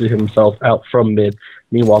boosted himself out from mid.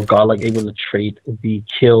 Meanwhile, Godlike able to trade the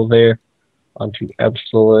kill there onto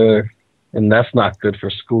Absol, and that's not good for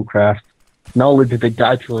Schoolcraft. Not only did they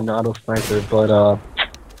die to an auto sniper, but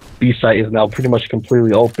B site is now pretty much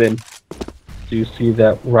completely open. So you see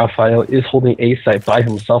that Raphael is holding A site by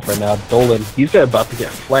himself right now. Dolan, he's about to get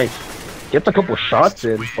flanked. Gets a couple shots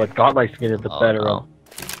in, but Godlike's getting the better of.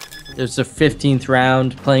 There's the 15th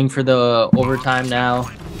round playing for the overtime now.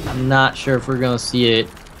 I'm not sure if we're gonna see it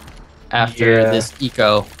after this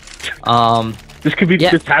eco. This could be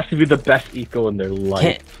this has to be the best eco in their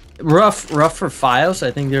life. Rough for Files.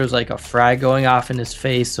 I think there was like a frag going off in his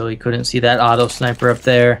face, so he couldn't see that auto sniper up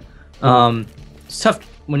there. It's tough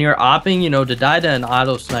when you're opping, you know, to die to an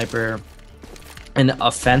auto sniper, an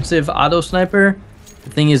offensive auto sniper. The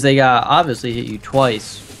thing is, they got obviously hit you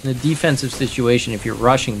twice. In a defensive situation, if you're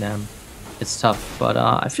rushing them, it's tough. But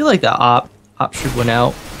I feel like the op should win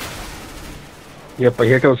out. Yeah, but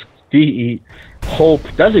here goes DE. Hope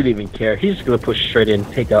doesn't even care. He's just gonna push straight in,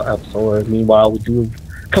 take out Absol. Meanwhile, we do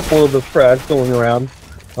a couple of the frags going around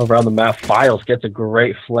the map. Files gets a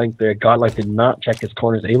great flank there. Godlike did not check his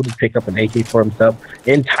corners, able to pick up an AK for himself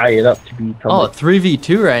and tie it up to be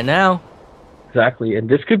 3v2 right now. Exactly, and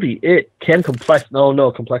this could be it. Can Complex?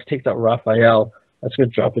 No, Complex takes out Raphael. That's going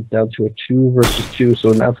to drop it down to a 2 versus 2.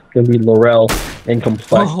 So now it's going to be Laurel and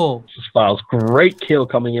Complex versus Files. Great kill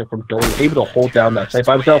coming in from Dolan. Able to hold down that site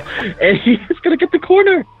by himself. And he's going to get the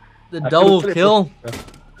corner. The double kill.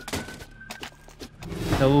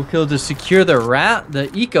 Double kill to secure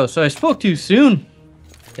the eco. So I spoke too soon.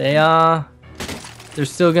 They're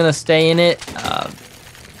still going to stay in it.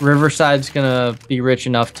 Riverside's going to be rich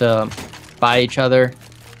enough to buy each other.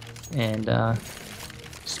 And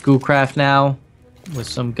Schoolcraft now with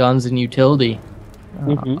some guns and utility.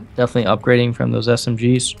 Definitely upgrading from those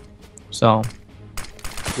SMGs. So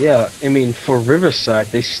yeah, I mean, for Riverside,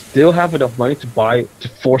 they still have enough money to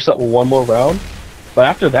force up one more round, but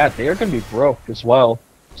after that they are going to be broke as well.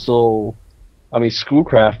 So I mean,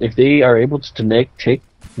 Schoolcraft, if they are able to take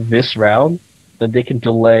this round, then they can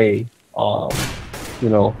delay you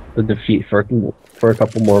know, the defeat for a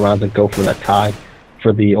couple more rounds and go for that tie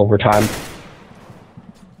for the overtime.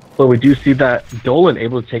 But we do see that Dolan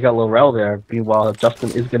able to take out Laurel there. Meanwhile, Justin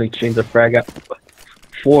is going to exchange the frag out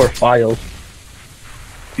for Files.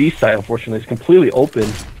 B side, unfortunately, is completely open.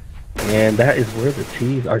 And that is where the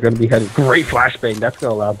T's are going to be headed. Great flashbang. That's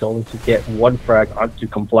going to allow Dolan to get one frag onto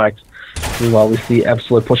Complex. Meanwhile, we see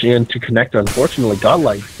Absolute pushing in to Connector. Unfortunately,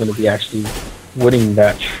 Godlike is going to be actually winning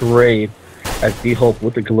that trade. As D-Hope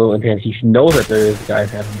with the glue in hand, he knows that there is a guy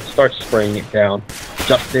ahead and starts spraying it down.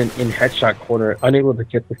 Justin in headshot corner, unable to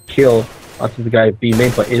get the kill onto the guy B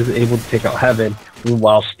main, but is able to take out Heaven.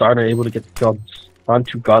 Meanwhile, Starter able to get the kill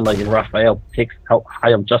onto Godlike, and Raphael takes out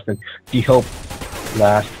high on Justin. D-Hope,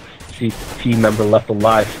 last CT member left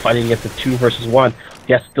alive, fighting against a 2 versus 1.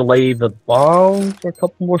 He has to delay the bomb for a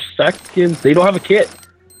couple more seconds. They don't have a kit.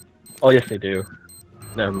 Oh, yes, they do.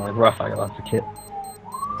 Never mind, Raphael has a kit.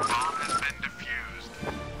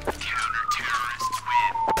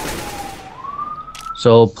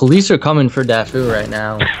 So police are coming for Dafu right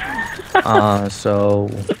now. So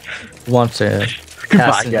wants to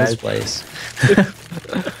pass in his place.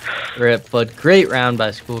 Rip, but great round by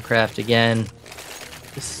Schoolcraft again.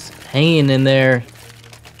 Just hanging in there.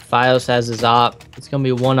 Fios has his op. It's gonna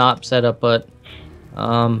be one op setup, but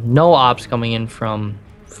no ops coming in from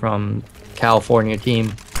California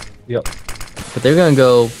team. Yep. But they're gonna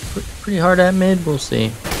go pretty hard at mid. We'll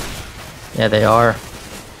see. Yeah, they are.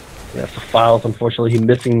 Yeah, so Files, unfortunately, he's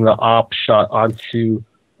missing the op shot onto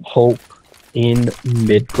Hope in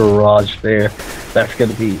mid garage there. That's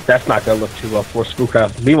not gonna look too well for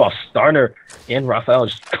Schoolcraft. Meanwhile, Starner and Raphael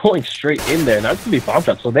just going straight in there, and that's gonna be bomb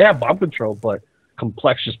shots. So they have bomb control, but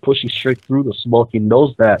Complex just pushing straight through the smoke. He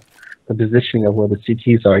knows that the positioning of where the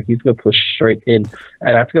CTs are, he's going to push straight in.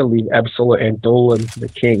 And that's going to leave Absoler and Dolan the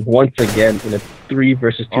king once again in a 3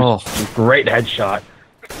 versus 2. Oh. Great headshot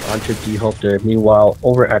onto D-Hope there. Meanwhile,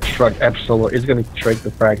 over at Shrug, Absoler is going to trade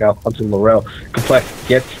the frag out onto Laurel. Complex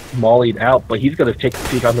gets mollied out, but he's going to take the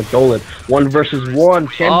peek on the Dolan. 1 versus 1.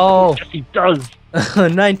 Oh. Yes, he does.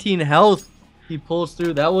 19 health. He pulls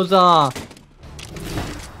through. That was a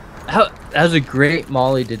great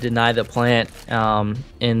molly to deny the plant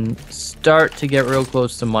and start to get real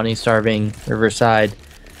close to money starving Riverside.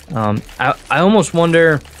 I almost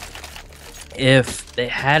wonder if they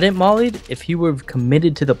hadn't mollied, if he would have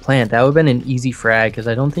committed to the plant. That would have been an easy frag because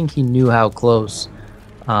I don't think he knew how close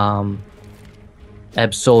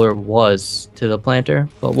Absoler was to the planter.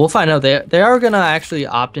 But we'll find out. They are going to actually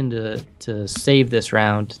opt in to save this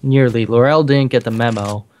round nearly. Laurel didn't get the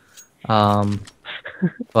memo.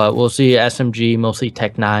 But we'll see SMG, mostly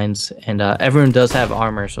Tech 9s, and everyone does have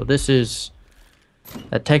armor. So this is...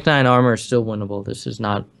 That Tech 9 armor is still winnable. This is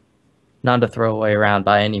not a throwaway round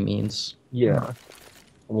by any means. Yeah.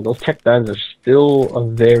 I mean, those Tech 9s are still a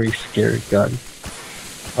very scary gun.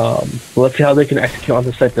 Let's see how they can execute on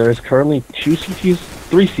the site. There is currently 3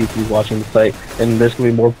 CTs watching the site, and there's going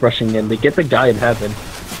to be more rushing in. They get the guy in heaven,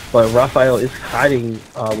 but Raphael is hiding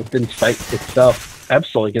within site itself.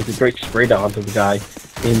 Absolutely gets a great spray down onto the guy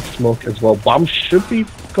in smoke as well. Bomb should be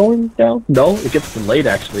going down. No, it gets delayed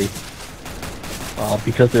actually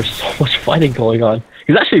because there's so much fighting going on.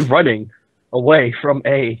 He's actually running away from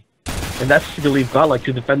A, and that's to leave Godlike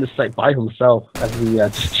to defend the site by himself as we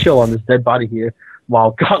just chill on this dead body here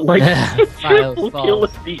while Godlike triple kill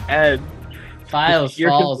at the end. Files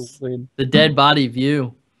falls. The dead body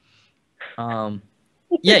view. Yeah,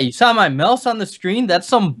 you saw my mouse on the screen. That's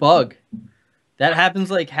some bug. That happens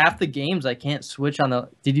like half the games. I can't switch on the.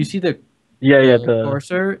 Did you see the? The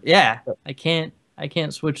cursor. Yeah, I can't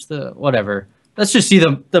switch the whatever. Let's just see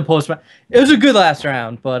the post. It was a good last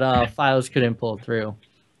round, but Files couldn't pull through.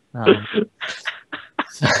 Oh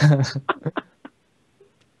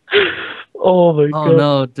my god! Oh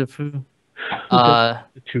no, Defu.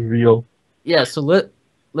 Too real. Yeah, so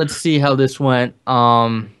let's see how this went.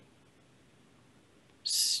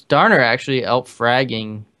 Starner actually out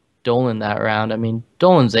fragging Dolan that round. I mean,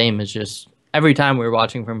 Dolan's aim is just every time we were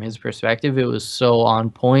watching from his perspective, it was so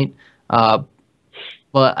on point. But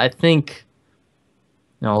I think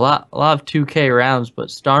a lot of 2K rounds, but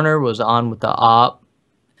Starner was on with the op,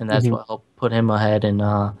 and that's what helped put him ahead.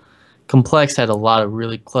 And Complex had a lot of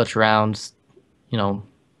really clutch rounds.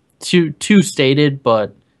 Two stated,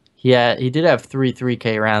 but he did have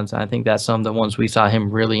 3K rounds, and I think that's some of the ones we saw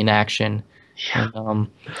him really in action. Yeah. And,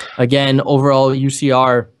 again, overall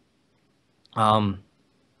UCR.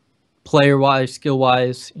 Player-wise,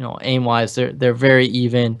 skill-wise, aim-wise, they're very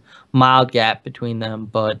even. Mild gap between them,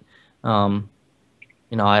 but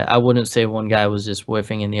I wouldn't say one guy was just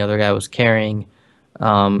whiffing and the other guy was carrying.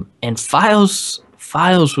 And Files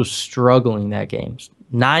was struggling that game.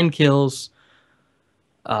 9 kills.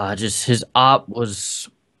 Just his op was.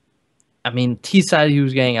 I mean, T side he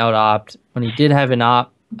was getting out opt. When he did have an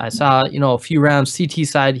op, I saw a few rounds. CT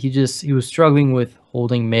side he was struggling with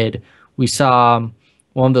holding mid. We saw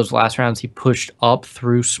one of those last rounds he pushed up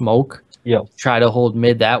through smoke. Yeah. Try to hold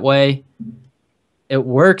mid that way. It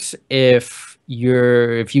works if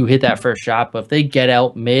you hit that first shot, but if they get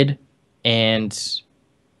out mid and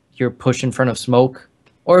you're pushed in front of smoke,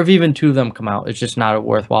 or if even 2 of them come out, it's just not a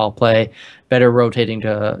worthwhile play. Better rotating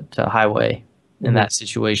to highway in that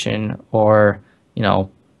situation, or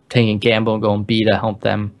taking gamble and going B to help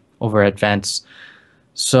them over at vents.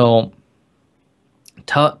 So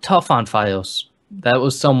tough on Fios. That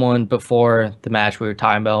was someone before the match we were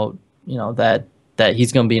talking about, that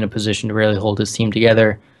he's going to be in a position to really hold his team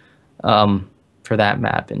together for that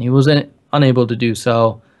map, and he wasn't unable to do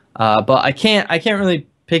so. But I can't really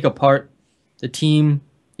pick apart the team.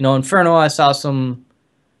 Inferno, I saw some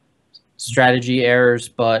strategy errors,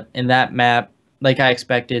 but in that map, like I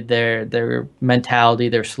expected, their mentality,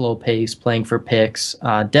 their slow pace, playing for picks,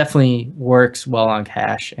 definitely works well on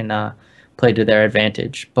cash and played to their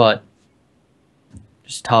advantage. But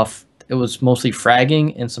just tough. It was mostly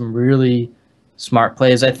fragging and some really smart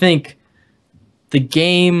plays. I think the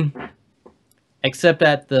game, except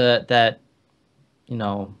at that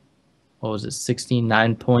what was it,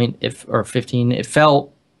 16-9 point or 15, it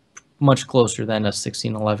felt much closer than a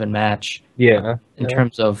 16-11 match. Yeah. In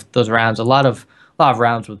terms of those rounds, a lot of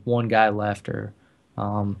rounds with one guy left or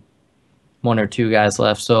 1 or 2 guys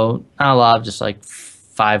left. So not a lot of just like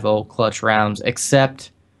 5-0 clutch rounds,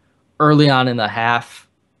 except early on in the half,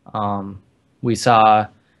 we saw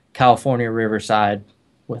California Riverside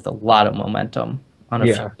with a lot of momentum. on a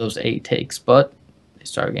few of those 8 takes, but they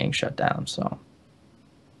started getting shut down. So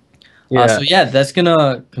that's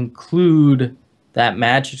gonna conclude that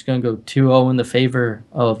match. It's gonna go 2-0 in the favor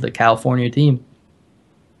of the California team.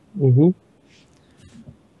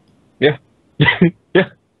 Yeah. Yeah.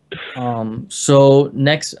 So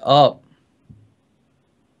next up,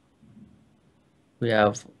 we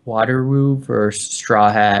have Waterloo versus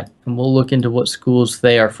Straw Hat, and we'll look into what schools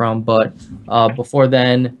they are from. But before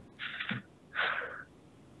then,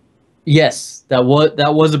 yes, that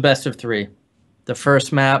was a best of 3. The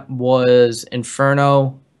first map was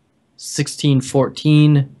Inferno,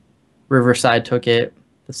 16-14. Riverside took it.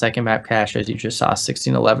 The second map, Cash, as you just saw,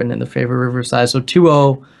 16-11 in the favor of Riverside. So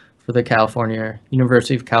 2-0 for the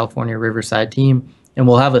University of California Riverside team. And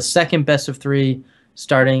we'll have a second best of 3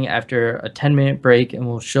 starting after a 10-minute break, and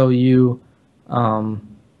we'll show you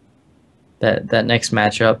that next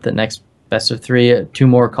matchup, the next best of 3, 2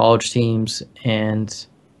 more college teams, and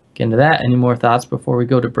get into that. Any more thoughts before we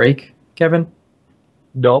go to break, Kevin?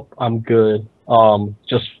 Nope, I'm good. In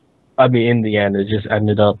the end, it just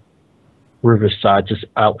ended up Riverside just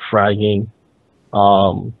out fragging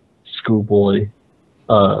Schoolboy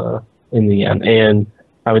in the end. And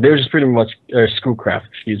they were just pretty much Schoolcraft,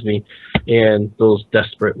 and those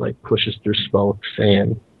desperate pushes through smokes,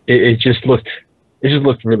 and it just looked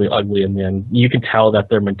really ugly in the end. You can tell that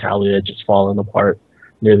their mentality had just fallen apart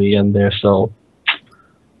near the end there. So,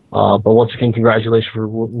 but once again, congratulations for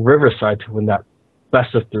Riverside to win that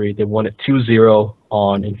best of 3. They won it 2-0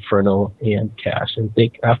 on Inferno and Cash. And I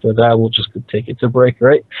think after that, we'll just take it to break,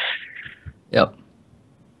 right? Yep.